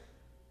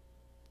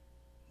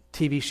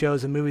 TV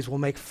shows and movies will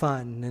make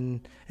fun,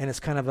 and it's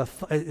kind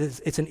of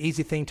it's an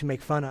easy thing to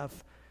make fun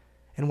of.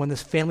 And when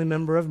this family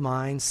member of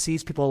mine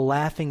sees people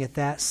laughing at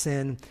that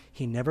sin,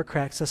 he never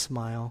cracks a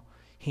smile.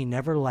 He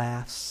never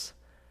laughs.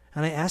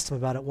 And I asked him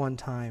about it one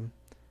time,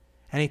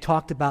 and he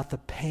talked about the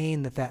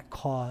pain that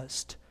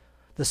caused,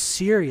 the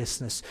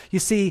seriousness. You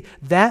see,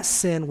 that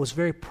sin was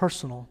very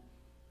personal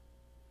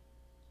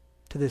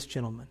to this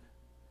gentleman.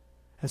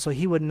 And so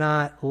he would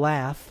not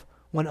laugh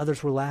when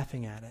others were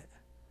laughing at it.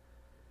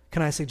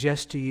 Can I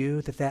suggest to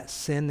you that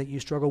sin that you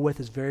struggle with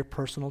is very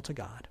personal to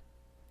God?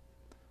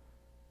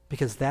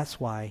 Because that's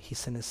why he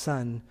sent his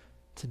son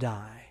to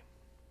die.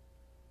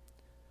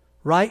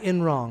 Right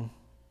and wrong,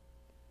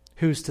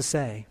 who's to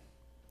say?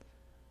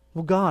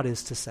 Well, God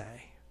is to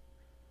say.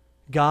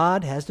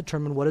 God has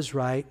determined what is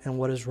right and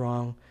what is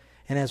wrong.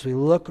 And as we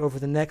look over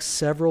the next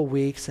several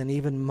weeks and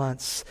even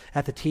months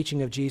at the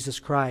teaching of Jesus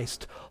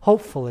Christ,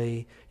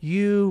 hopefully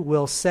you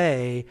will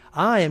say,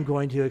 I am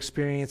going to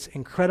experience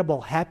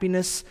incredible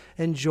happiness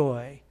and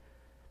joy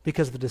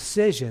because of the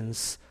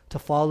decisions to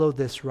follow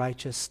this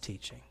righteous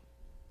teaching.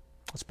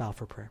 Let's bow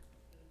for prayer.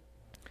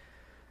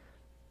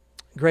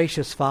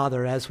 Gracious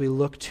Father, as we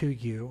look to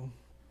you,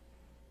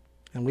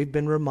 and we've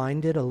been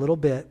reminded a little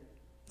bit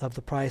of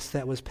the price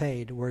that was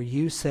paid, where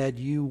you said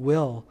you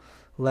will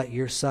let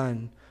your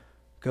son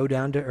go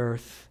down to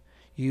earth.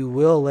 You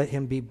will let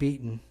him be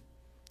beaten.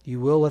 You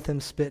will let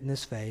him spit in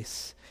his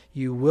face.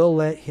 You will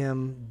let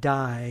him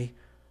die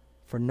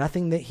for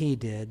nothing that he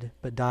did,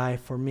 but die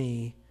for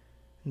me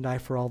and die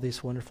for all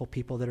these wonderful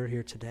people that are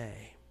here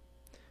today.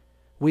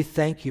 We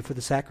thank you for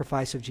the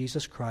sacrifice of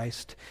Jesus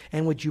Christ,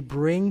 and would you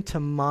bring to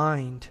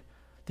mind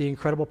the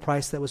incredible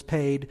price that was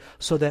paid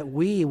so that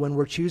we, when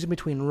we're choosing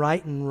between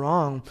right and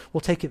wrong,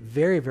 will take it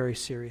very, very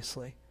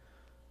seriously.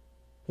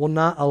 We'll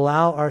not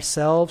allow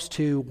ourselves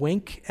to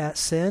wink at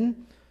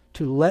sin,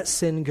 to let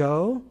sin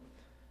go.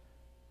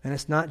 And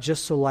it's not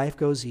just so life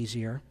goes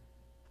easier.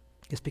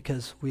 It's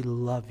because we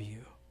love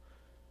you,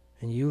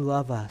 and you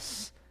love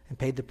us and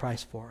paid the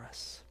price for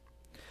us.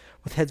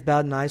 With heads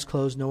bowed and eyes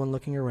closed, no one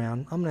looking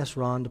around, I'm going to ask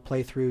Ron to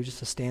play through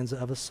just a stanza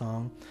of a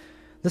song.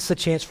 This is a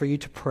chance for you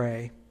to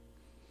pray.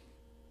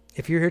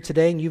 If you're here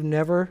today and you've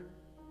never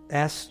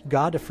asked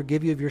God to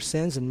forgive you of your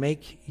sins and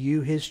make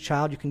you his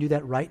child, you can do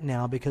that right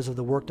now because of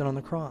the work done on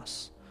the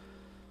cross.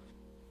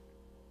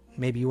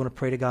 Maybe you want to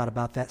pray to God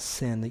about that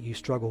sin that you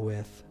struggle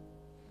with.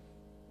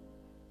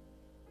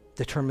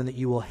 Determine that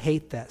you will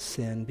hate that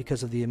sin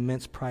because of the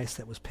immense price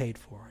that was paid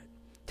for it.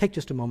 Take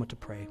just a moment to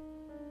pray.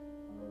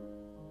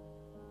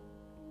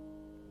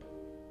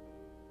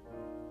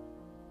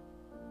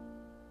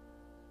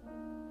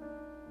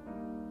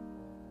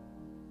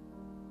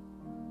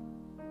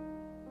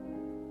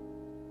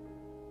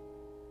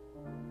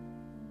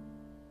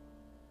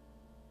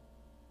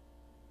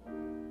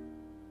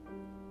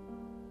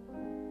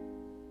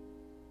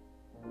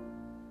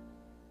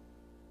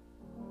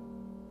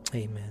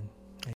 Amen.